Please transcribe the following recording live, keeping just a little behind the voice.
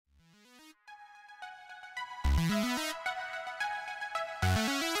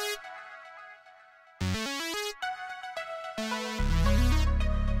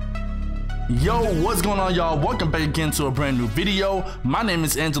Yo, what's going on, y'all? Welcome back again to a brand new video. My name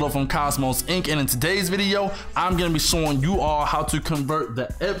is Angelo from Cosmos Inc. And in today's video, I'm going to be showing you all how to convert the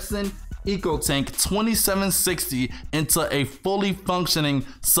Epson EcoTank 2760 into a fully functioning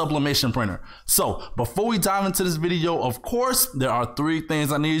sublimation printer. So before we dive into this video, of course, there are three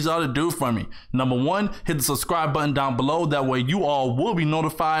things I need y'all to do for me. Number one, hit the subscribe button down below. That way you all will be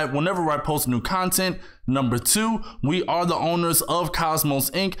notified whenever I post new content. Number two, we are the owners of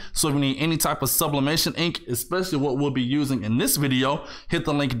Cosmos Inc. So if you need any type of sublimation ink, especially what we'll be using in this video, hit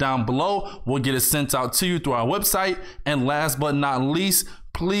the link down below. We'll get it sent out to you through our website. And last but not least,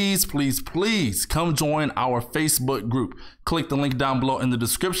 please come join our Facebook group. Click the link down below in the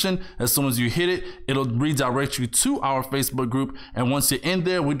description. As soon as you hit it, it'll redirect you to our Facebook group. And once you're in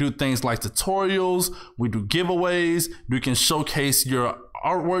there, we do things like tutorials, we do giveaways, you can showcase your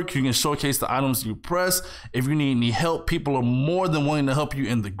artwork, you can showcase the items you press. If you need any help, people are more than willing to help you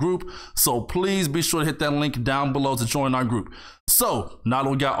in the group. So please be sure to hit that link down below to join our group. So now that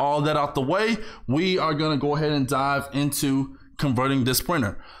we got all that out the way, we are gonna go ahead and dive into converting this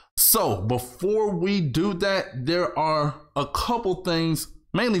printer. So before we do that, there are a couple things,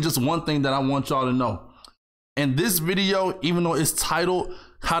 mainly just one thing that I want y'all to know. In this video, even though it's titled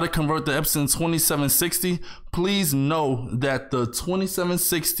how to convert the Epson 2760, please know that the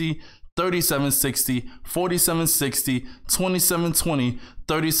 2760, 3760, 4760, 2720,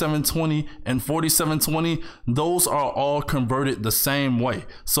 3720, and 4720, those are all converted the same way.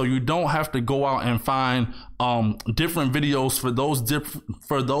 So you don't have to go out and find different videos for those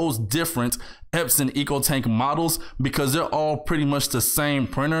different Epson EcoTank models, because they're all pretty much the same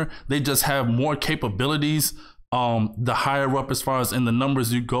printer. They just have more capabilities the higher up as far as in the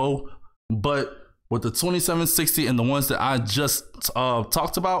numbers you go. But with the 2760 and the ones that I just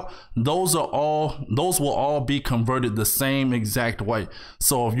talked about, those will all be converted the same exact way.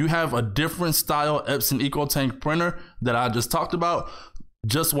 So if you have a different style Epson EcoTank printer that I just talked about,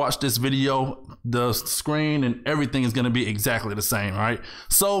 just watch this video. The screen and everything is going to be exactly the same. All right,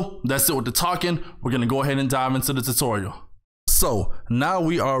 so that's it with the talking. We're going to go ahead and dive into the tutorial. So now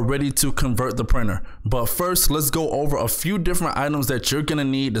we are ready to convert the printer, but first let's go over a few different items that you're gonna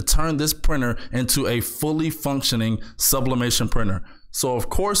need to turn this printer into a fully functioning sublimation printer. So of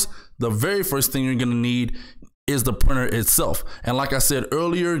course, the very first thing you're gonna need is the printer itself. And like I said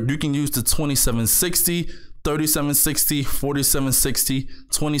earlier, you can use the 2760, 3760, 4760,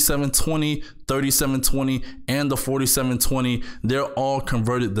 2720, 3720, and the 4720. They're all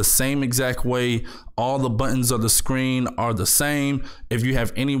converted the same exact way. All the buttons of the screen are the same. If you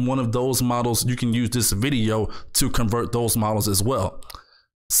have any one of those models, you can use this video to convert those models as well.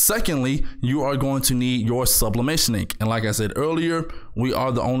 Secondly, you are going to need your sublimation ink. And like I said earlier, we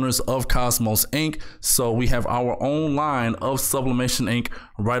are the owners of Cosmos Inc. So we have our own line of sublimation ink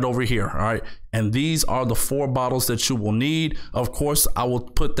right over here. All right. And these are the 4 bottles that you will need. Of course, I will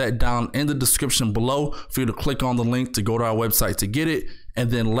put that down in the description below for you to click on the link to go to our website to get it.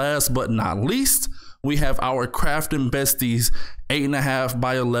 And then last but not least, we have our Craftin' Besties 8.5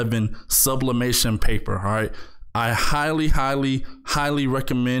 by 11 sublimation paper. All right. I highly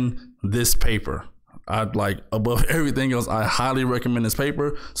recommend this paper. I'd like above everything else, I highly recommend this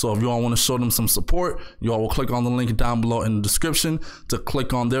paper. So if you all want to show them some support, you all will click on the link down below in the description to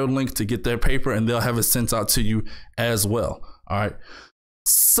click on their link to get their paper, and they'll have it sent out to you as well. All right.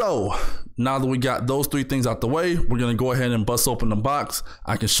 So now that we got those 3 things out the way, we're going to go ahead and bust open the box.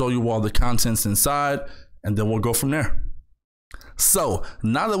 I can show you all the contents inside, and then we'll go from there. So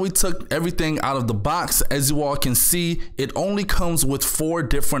now that we took everything out of the box, as you all can see, it only comes with 4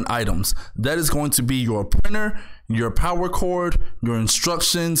 different items. That is going to be your printer, your power cord, your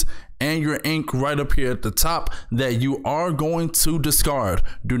instructions, and your ink right up here at the top that you are going to discard.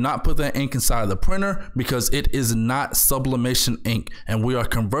 Do not put that ink inside the printer because it is not sublimation ink, and we are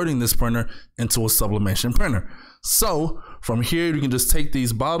converting this printer into a sublimation printer. So from here, you can just take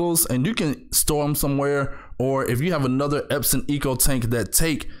these bottles and you can store them somewhere. Or if you have another Epson EcoTank that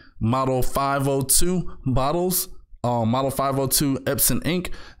take model 502 bottles, model 502 Epson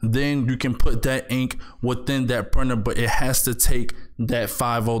ink, then you can put that ink within that printer, but it has to take that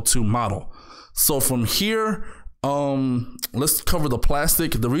 502 model. So from here, let's cover the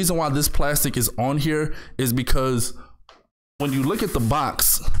plastic. The reason why this plastic is on here is because when you look at the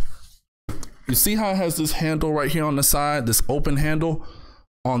box, you see how it has this handle right here on the side, this open handle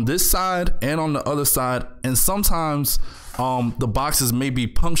on this side and on the other side. And sometimes the boxes may be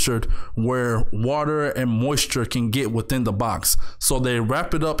punctured where water and moisture can get within the box. So they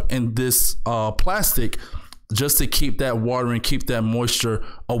wrap it up in this plastic just to keep that water and keep that moisture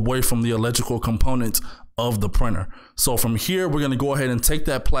away from the electrical components of the printer. So from here, we're gonna go ahead and take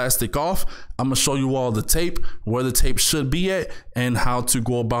that plastic off. I'm gonna show you all the tape, where the tape should be at, and how to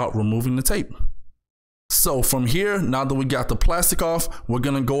go about removing the tape. So from here, now that we got the plastic off, we're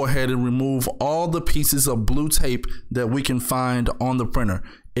gonna go ahead and remove all the pieces of blue tape that we can find on the printer.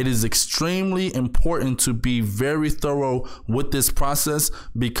 It is extremely important to be very thorough with this process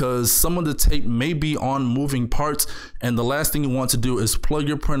because some of the tape may be on moving parts, and the last thing you want to do is plug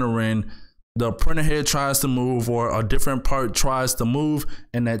your printer in, the printer head tries to move or a different part tries to move,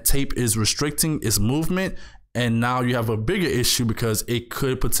 and that tape is restricting its movement, and now you have a bigger issue because it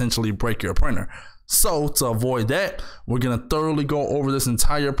could potentially break your printer. So to avoid that, we're gonna thoroughly go over this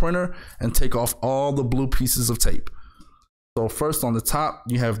entire printer and take off all the blue pieces of tape. So first on the top,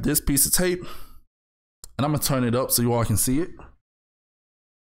 you have this piece of tape, and I'm gonna turn it up so you all can see it.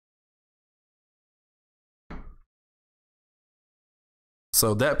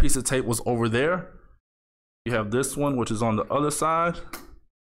 So that piece of tape was over there. You have this one, which is on the other side.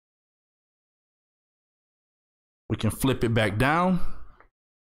 We can flip it back down.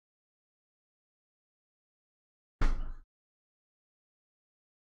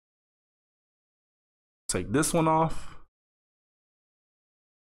 Take this one off.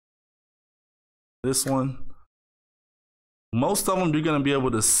 This one. Most of them you're gonna be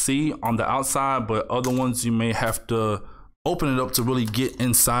able to see on the outside, but other ones you may have to open it up to really get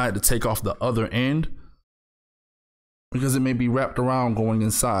inside to take off the other end, because it may be wrapped around going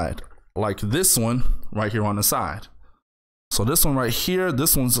inside, like this one right here on the side. So this one right here,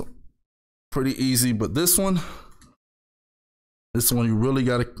 this one's pretty easy, but this one you really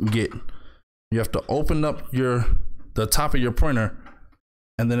gotta get. You have to open up the top of your printer,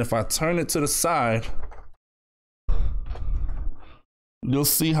 and then if I turn it to the side, you'll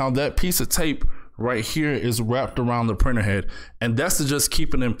see how that piece of tape right here is wrapped around the printer head, and that's to just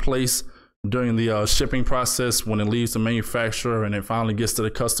keep it in place during the shipping process. When it leaves the manufacturer and it finally gets to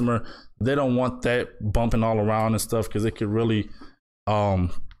the customer, they don't want that bumping all around and stuff, because it could really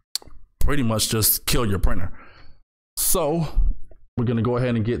pretty much just kill your printer. So we're gonna go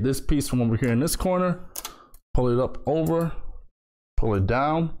ahead and get this piece from over here in this corner, pull it up over, pull it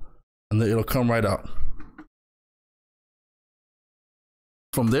down, and then it'll come right out.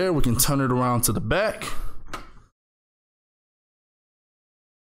 From there, we can turn it around to the back.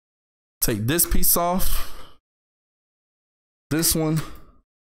 Take this piece off, this one,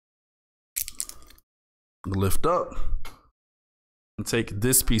 lift up, and take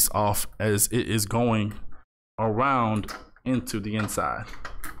this piece off as it is going around into the inside.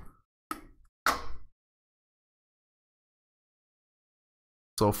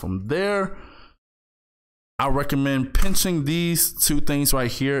 So from there, I recommend pinching these two things right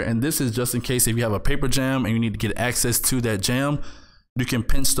here, and this is just in case if you have a paper jam and you need to get access to that jam, you can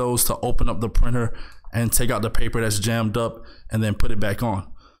pinch those to open up the printer and take out the paper that's jammed up and then put it back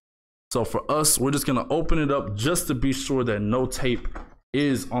on. So for us, we're just gonna open it up just to be sure that no tape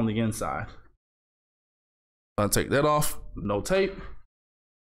is on the inside. I'll take that off, no tape.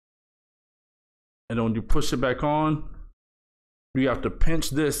 And then when you push it back on, you have to pinch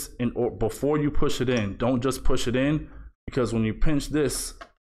this before you push it in. Don't just push it in, because when you pinch this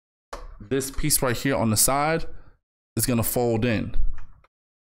piece right here on the side is gonna fold in.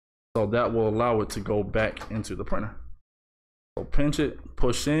 So that will allow it to go back into the printer. So pinch it,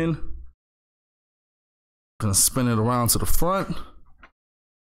 push in. Gonna spin it around to the front.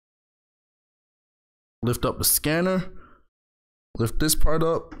 Lift up the scanner, lift this part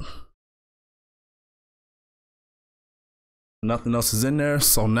up. Nothing else is in there.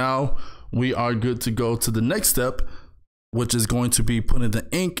 So now we are good to go to the next step, which is going to be putting the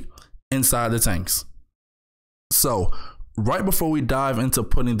ink inside the tanks. So right before we dive into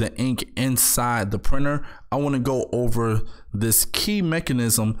putting the ink inside the printer, I want to go over this key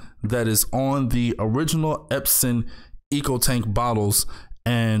mechanism that is on the original Epson EcoTank bottles,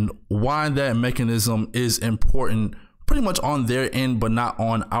 and why that mechanism is important pretty much on their end, but not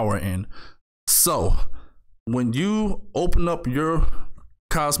on our end. So when you open up your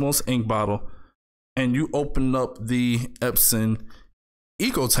Cosmos ink bottle and you open up the Epson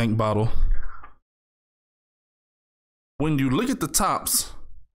EcoTank bottle, when you look at the tops,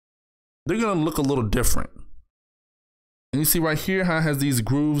 they're gonna look a little different. And you see right here how it has these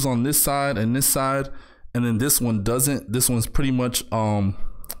grooves on this side and this side, and then this one doesn't. This one's pretty much there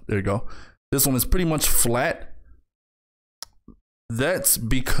you go. This one is pretty much flat. That's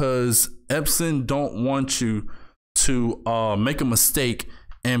because Epson don't want you to make a mistake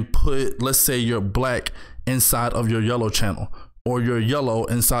and put, let's say, your black inside of your yellow channel or your yellow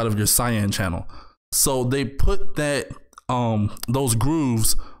inside of your cyan channel. So they put that those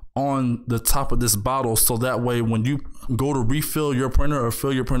grooves on the top of this bottle, so that way when you go to refill your printer or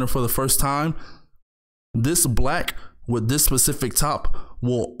fill your printer for the first time, this black with this specific top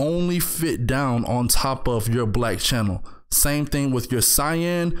will only fit down on top of your black channel. Same thing with your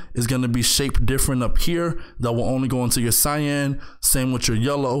cyan, is going to be shaped different up here. That will only go into your cyan. Same with your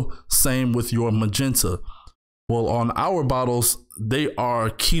yellow, same with your magenta. Well, on our bottles, they are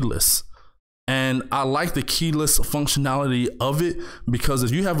keyless. And I like the keyless functionality of it, because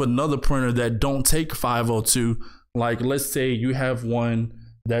if you have another printer that don't take 502, like let's say you have one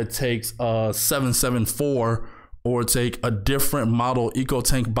that takes 774 or take a different model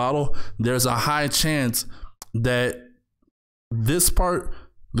EcoTank bottle, there's a high chance that this part,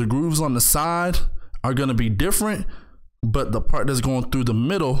 the grooves on the side are going to be different, but the part that's going through the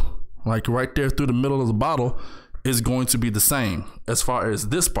middle, like right there through the middle of the bottle, is going to be the same as far as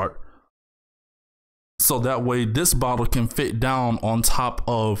this part. So that way this bottle can fit down on top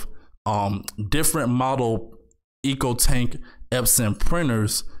of different model EcoTank Epson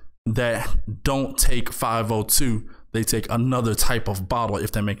printers that don't take 502. They take another type of bottle,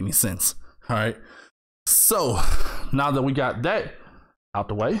 if that makes any sense. All right. So now that we got that out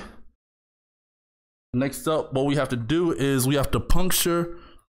the way, next up, what we have to do is we have to puncture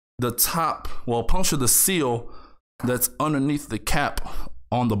the top, well, puncture the seal that's underneath the cap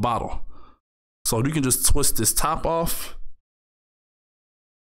on the bottle. So you can just twist this top off.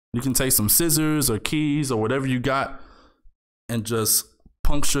 You can take some scissors or keys or whatever you got and just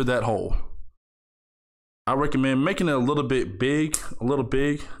puncture that hole. I recommend making it a little big,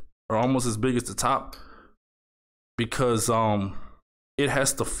 or almost as big as the top, because it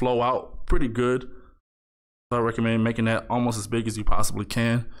has to flow out pretty good. So I recommend making that almost as big as you possibly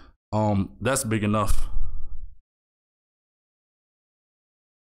can. That's big enough.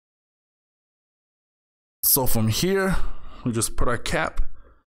 So from here, we just put our cap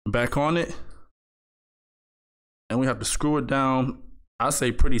back on it, and we have to screw it down, I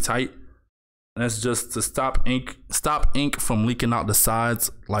say pretty tight. And that's just to stop ink from leaking out the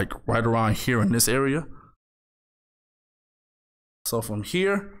sides, like right around here in this area. So from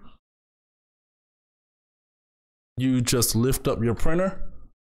here, you just lift up your printer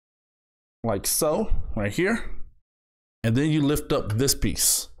like so, right here, and then you lift up this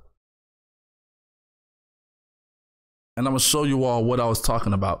piece. And I'm gonna show you all what I was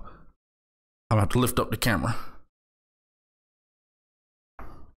talking about. I'm gonna have to lift up the camera.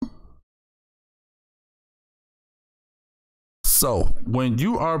 So when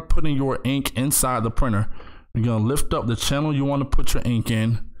you are putting your ink inside the printer, you're gonna lift up the channel you want to put your ink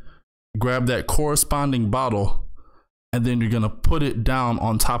in, grab that corresponding bottle, and then you're gonna put it down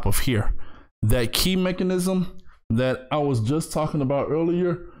on top of here. That key mechanism that I was just talking about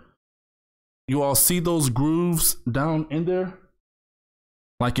earlier, you all see those grooves down in there?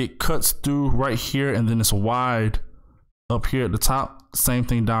 Like it cuts through right here, and then it's wide up here at the top. Same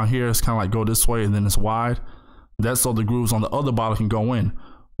thing down here. It's kind of like go this way and then it's wide. That's so the grooves on the other bottle can go in.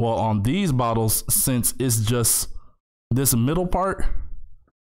 Well, on these bottles, since it's just this middle part,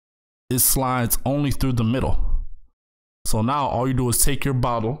 it slides only through the middle. So now all you do is take your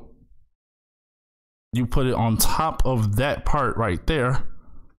bottle, you put it on top of that part right there,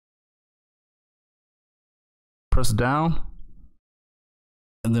 press down,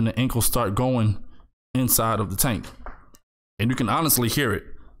 and then the ink will start going inside of the tank. And you can honestly hear it.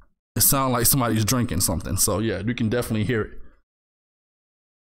 It sounds like somebody's drinking something. So yeah, you can definitely hear it.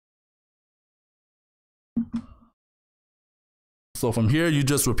 So from here, you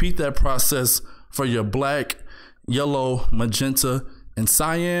just repeat that process for your black, yellow, magenta, and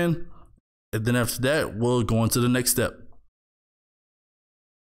cyan. And then after that, we'll go into the next step.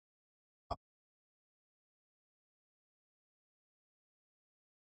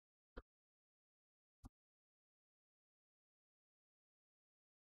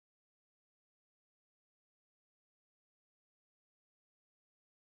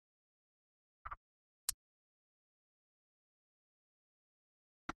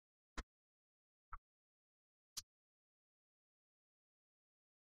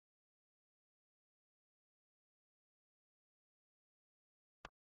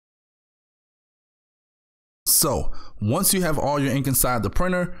 So once you have all your ink inside the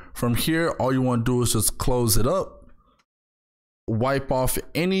printer, from here, all you want to do is just close it up, wipe off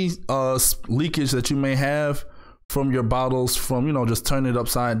any leakage that you may have from your bottles, from, you know, just turn it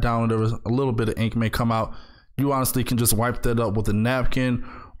upside down. There was a little bit of ink may come out. You honestly can just wipe that up with a napkin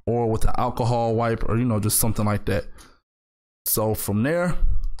or with an alcohol wipe, or, you know, just something like that. So from there,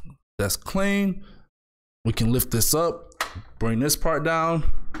 that's clean. We can lift this up, bring this part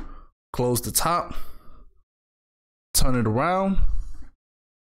down, close the top, turn it around,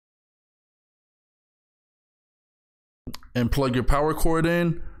 and plug your power cord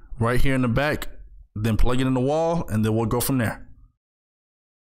in right here in the back, then plug it in the wall, and then we'll go from there.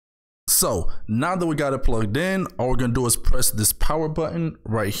 So now that we got it plugged in, all we're gonna do is press this power button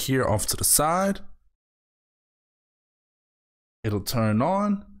right here off to the side. It'll turn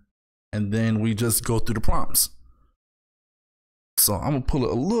on, and then we just go through the prompts. So I'm gonna pull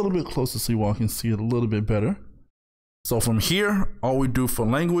it a little bit closer so you all can see it a little bit better. So from here, all we do for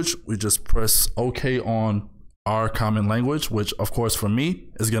language, we just press OK on our common language, which of course for me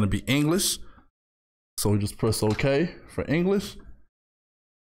is gonna be English. So we just press OK for English,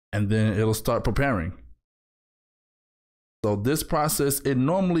 and then it'll start preparing. So this process, it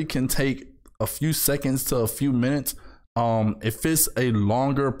normally can take a few seconds to a few minutes. If it's a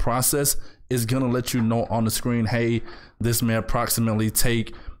longer process, it's gonna let you know on the screen, hey, this may approximately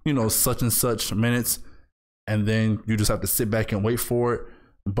take, you know, such and such minutes, and then you just have to sit back and wait for it.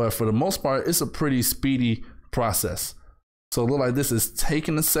 But for the most part, it's a pretty speedy process. So it looks like this is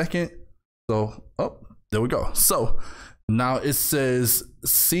taking a second. So, oh, there we go. So now it says,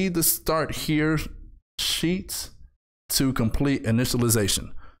 see the start here sheet to complete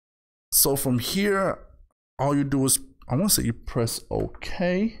initialization. So from here, all you do is, I want to say you press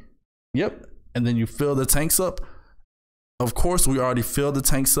OK. Yep. And then you fill the tanks up. Of course, we already filled the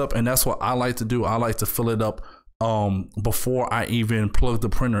tanks up, and that's what I like to do. I like to fill it up before I even plug the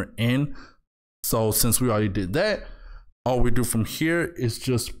printer in. So since we already did that, all we do from here is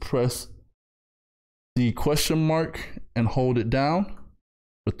just press the question mark and hold it down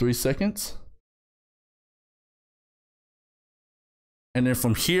for 3 seconds. And then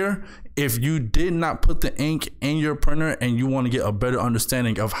from here, if you did not put the ink in your printer and you want to get a better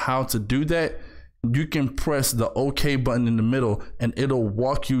understanding of how to do that, you can press the OK button in the middle, and it'll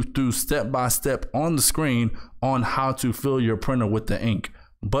walk you through step by step on the screen on how to fill your printer with the ink.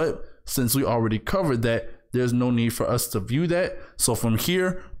 But since we already covered that, there's no need for us to view that. So from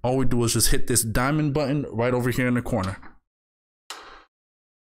here, all we do is just hit this diamond button right over here in the corner.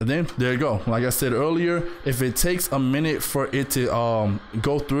 And then there you go. Like I said earlier, if it takes a minute for it to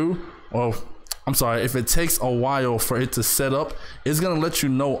go through, or I'm sorry, if it takes a while for it to set up, it's gonna let you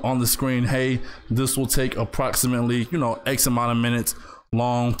know on the screen, hey, this will take approximately, you know, X amount of minutes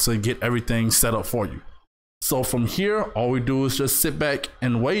long to get everything set up for you. So from here, all we do is just sit back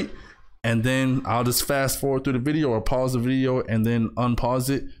and wait, and then I'll just fast forward through the video or pause the video and then unpause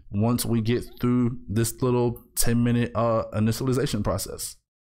it once we get through this little 10-minute initialization process.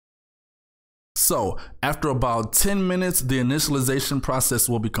 So after about 10 minutes, the initialization process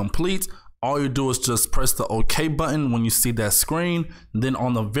will be complete. All you do is just press the OK button when you see that screen. Then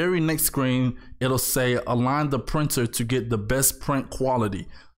on the very next screen, it'll say align the printer to get the best print quality.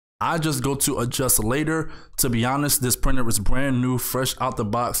 I just go to adjust later. To be honest, this printer is brand new, fresh out the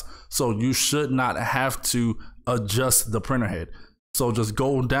box, so you should not have to adjust the printer head. So just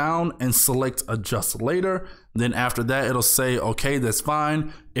go down and select adjust later. Then after that, it'll say, okay, that's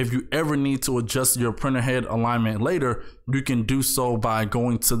fine. If you ever need to adjust your printer head alignment later, you can do so by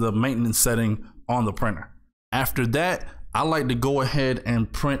going to the maintenance setting on the printer. After that, I like to go ahead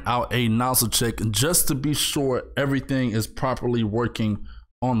and print out a nozzle check just to be sure everything is properly working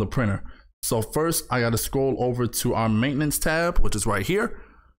on the printer. So first, I got to scroll over to our maintenance tab, which is right here.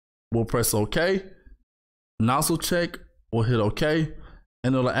 We'll press OK. Nozzle check. We'll hit OK,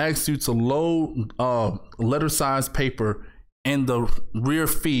 and it'll ask you to load letter size paper in the rear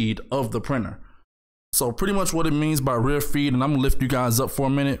feed of the printer. So pretty much what it means by rear feed, and I'm gonna lift you guys up for a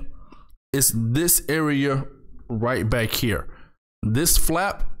minute, it's this area right back here. This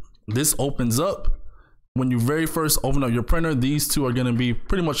flap, this opens up. When you very first open up your printer, these two are gonna be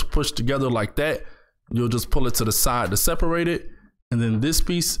pretty much pushed together like that. You'll just pull it to the side to separate it, and then this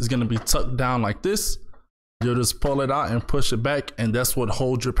piece is gonna be tucked down like this. You'll just pull it out and push it back, and that's what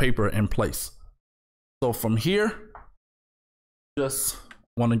holds your paper in place. So from here, just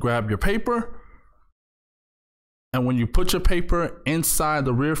want to grab your paper, and when you put your paper inside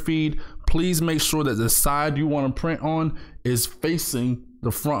the rear feed, please make sure that the side you want to print on is facing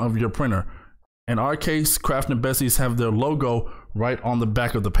the front of your printer. In our case, Craft and Bessie's have their logo right on the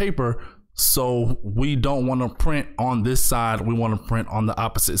back of the paper, so we don't want to print on this side, we want to print on the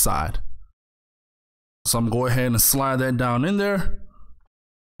opposite side. So I'm going to go ahead and slide that down in there,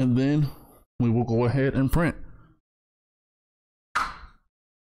 and then we will go ahead and print.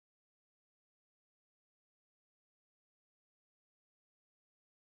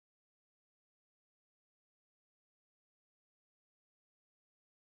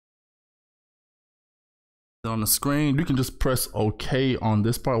 On the screen, you can just press OK on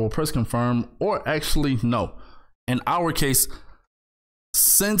this part. We'll press confirm, or actually no. In our case,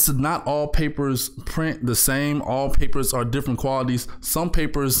 Since not all papers print the same, all papers are different qualities. Some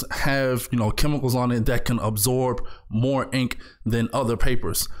papers have, chemicals on it that can absorb more ink than other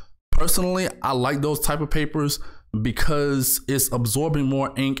papers. Personally, I like those type of papers because it's absorbing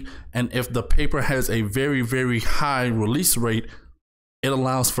more ink, and if the paper has a very, very high release rate, it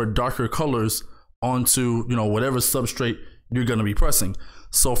allows for darker colors onto, whatever substrate you're going to be pressing.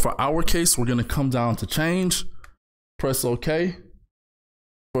 So for our case, we're going to come down to change, press OK.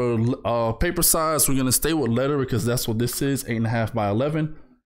 For paper size, we're going to stay with letter because that's what this is, 8.5 by 11.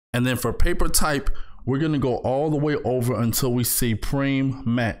 And then for paper type, we're going to go all the way over until we see Prem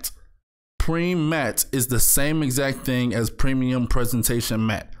Matte. Prem Matte is the same exact thing as Premium Presentation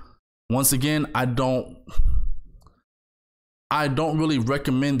Matte. Once again, I don't really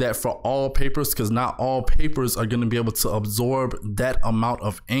recommend that for all papers because not all papers are going to be able to absorb that amount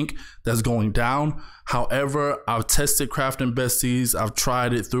of ink that's going down. However, I've tested Craft and Besties. I've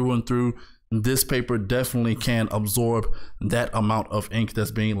tried it through and through. This paper definitely can absorb that amount of ink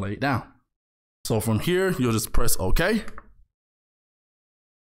that's being laid down. So from here, you'll just press OK.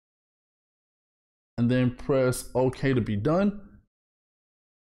 And then press OK to be done.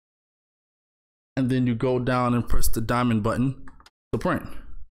 And then you go down and press the diamond button to print.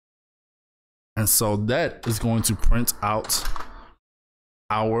 And so that is going to print out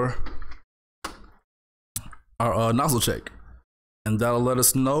our nozzle check. And that'll let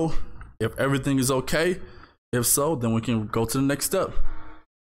us know if everything is okay. If so, then we can go to the next step.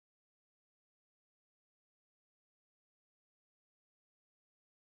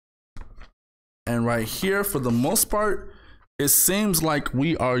 And right here, for the most part, it seems like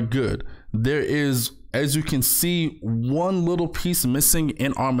we are good. There is, as you can see, one little piece missing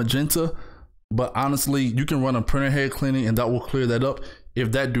in our magenta, but honestly, you can run a printer head cleaning and that will clear that up.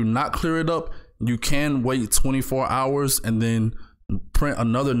 If that do not clear it up, you can wait 24 hours and then print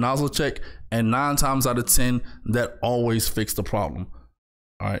another nozzle check, and 9 times out of 10, that always fixes the problem.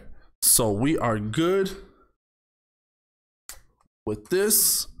 All right, so we are good with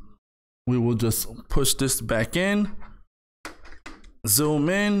this. We will just push this back in, zoom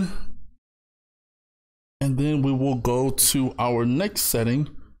in, and then we will go to our next setting,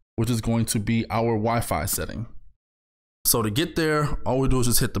 which is going to be our Wi-Fi setting. So to get there, all we do is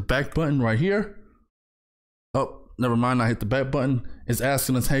just hit the back button right here. Oh, never mind, I hit the back button. It's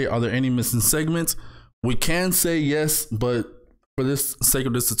asking us, hey, are there any missing segments? We can say yes, but for this sake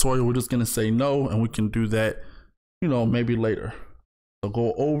of this tutorial, we're just gonna say no, and we can do that, maybe later. So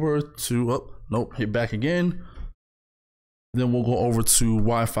go over to, oh, nope, hit back again. Then we'll go over to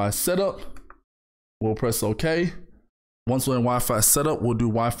Wi-Fi setup. We'll press OK. Once we're in Wi-Fi setup, we'll do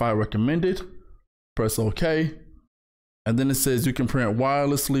Wi-Fi recommended. Press OK. And then it says you can print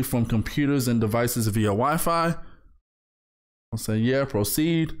wirelessly from computers and devices via Wi-Fi. I'll say yeah,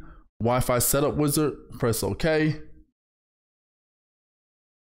 proceed. Wi-Fi setup wizard, press OK.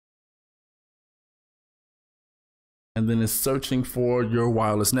 And then it's searching for your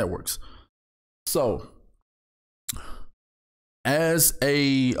wireless networks. So as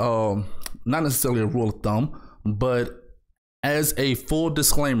a, not necessarily a rule of thumb, but as a full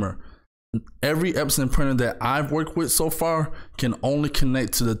disclaimer, every Epson printer that I've worked with so far can only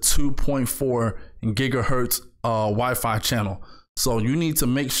connect to the 2.4 gigahertz Wi-Fi channel. So you need to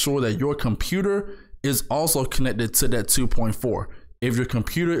make sure that your computer is also connected to that 2.4. If your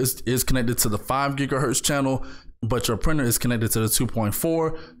computer is connected to the 5 gigahertz channel, but your printer is connected to the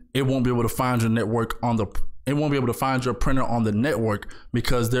 2.4, it won't be able to find your network on the, it won't be able to find your printer on the network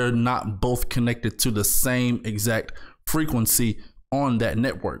because they're not both connected to the same exact frequency on that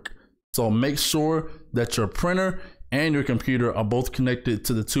network. So make sure that your printer and your computer are both connected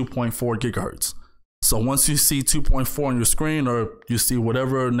to the 2.4 gigahertz. So once you see 2.4 on your screen, or you see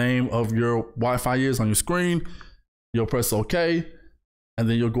whatever name of your Wi-Fi is on your screen, you'll press OK, and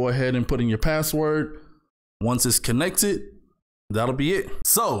then you'll go ahead and put in your password. Once it's connected, that'll be it.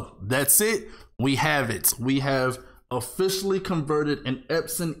 So that's it. We have it. We have officially converted an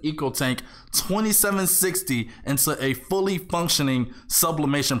Epson EcoTank 2760 into a fully functioning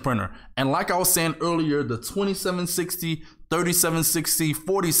sublimation printer. And like I was saying earlier, the 2760, 3760,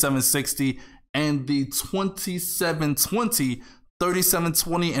 4760, and the 2720,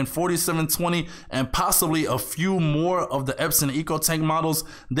 3720 and 4720, and possibly a few more of the Epson EcoTank models,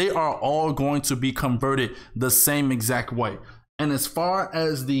 they are all going to be converted the same exact way. And as far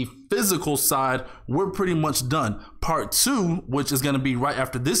as the physical side, we're pretty much done. Part 2, which is going to be right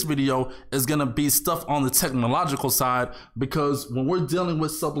after this video, is going to be stuff on the technological side, because when we're dealing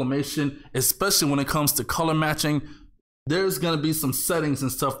with sublimation, especially when it comes to color matching, there's going to be some settings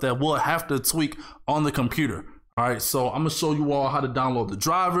and stuff that we'll have to tweak on the computer. All right, so I'm gonna show you all how to download the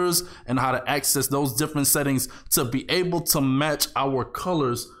drivers and how to access those different settings to be able to match our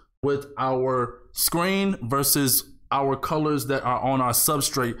colors with our screen versus our colors that are on our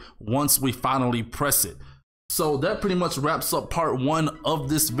substrate once we finally press it. So that pretty much wraps up part 1 of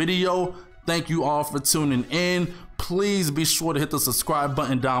this video. Thank you all for tuning in. Please be sure to hit the subscribe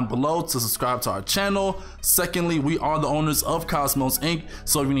button down below to subscribe to our channel. Secondly, we are the owners of Cosmos Inc.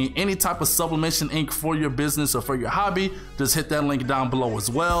 So if you need any type of sublimation ink for your business or for your hobby, just hit that link down below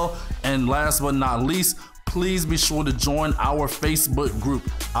as well. And last but not least, please be sure to join our Facebook group.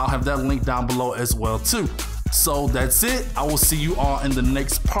 I'll have that link down below as well too. So that's it. I will see you all in the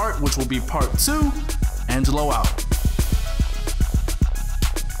next part, which will be part 2. Angelo out.